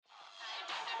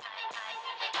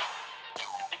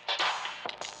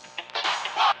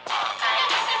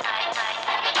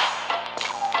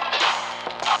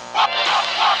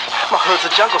hood's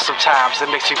a jungle sometimes, it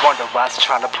makes me wonder why it's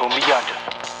trying to pull me under.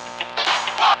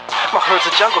 My hood's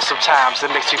a jungle sometimes, it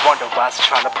makes me wonder why it's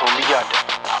trying to pull me under.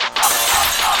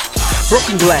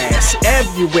 Broken glass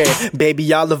everywhere.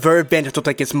 Baby Oliver, Bandit don't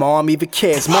think his mom even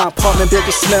cares. My apartment built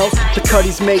to smell, the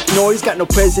cutties make noise. Got no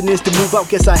presidents to move out,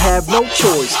 guess I have no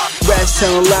choice. Rats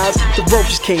telling lies, the rope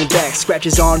just came back.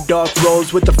 Scratches on dark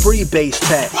roads with the free base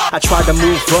tag. I tried to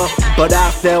move up, but I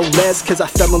fell less, cause I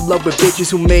fell in love with bitches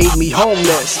who made me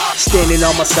homeless. Standing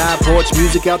on my side porch,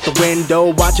 music out the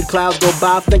window, watching clouds go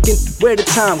by, thinking, where did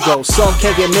time go? Some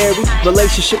can't get married,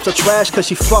 relationships are trash, cause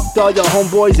she fucked all your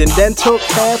homeboys and then took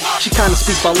half. She kinda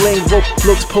speaks bilingual,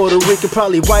 looks Puerto Rican,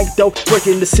 probably white though.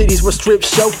 Working the cities where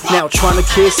strips show, now trying to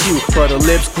kiss you, but her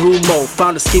lips grew more.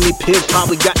 Found a skinny pig,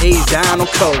 probably got A's down on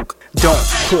coke. Don't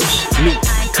push me,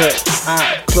 cause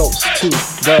I'm close to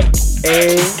the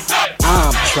edge.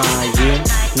 I'm trying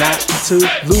not to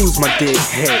lose my dick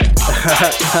head.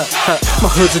 My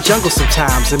hood's a jungle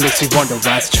sometimes, it makes me wonder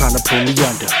why it's trying to pull me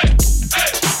under.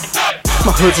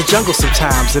 My hood's a jungle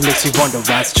sometimes, it makes me wonder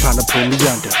why it's trying to pull me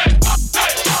under.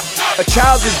 A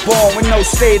child is born with no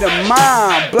state of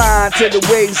mind, blind to the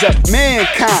ways of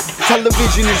mankind.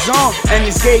 Television is on and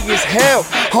it's gay as hell.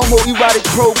 Homoerotic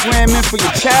programming for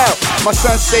your child. My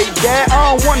son say, Dad,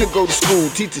 I don't wanna go to school.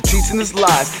 Teacher teaching us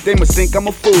lies, they must think I'm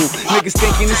a fool. Niggas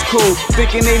thinking it's cool,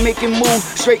 thinking they making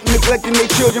moves, straight neglecting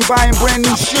their children, buying brand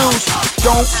new shoes.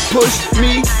 Don't push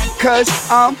me, cause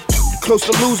I'm close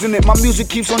to losing it. My music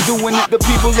keeps on doing it. The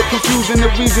people are confusing. The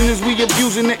reason is we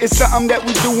abusing it. It's something that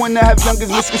we doing to have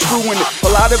youngers misconstruing it. A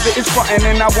lot of it is frontin'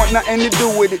 and I want nothing to do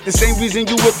with it. The same reason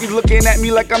you rookies looking at me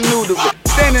like I'm new to it.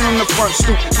 Standing on the front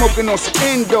stoop, smoking on some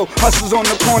Indo. Hustlers on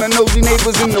the corner, nosy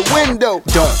neighbors in the window.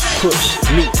 Don't push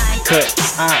me, cause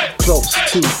I'm close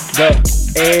to the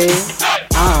edge.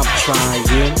 I'm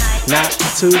trying not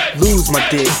to lose my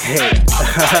dick head.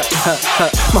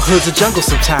 My hood's a jungle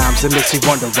sometimes, it makes me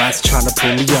wonder why it's trying to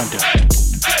pull me under.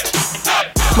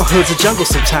 My hood's a jungle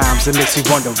sometimes, it makes me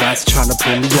wonder why it's trying to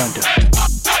pull me under.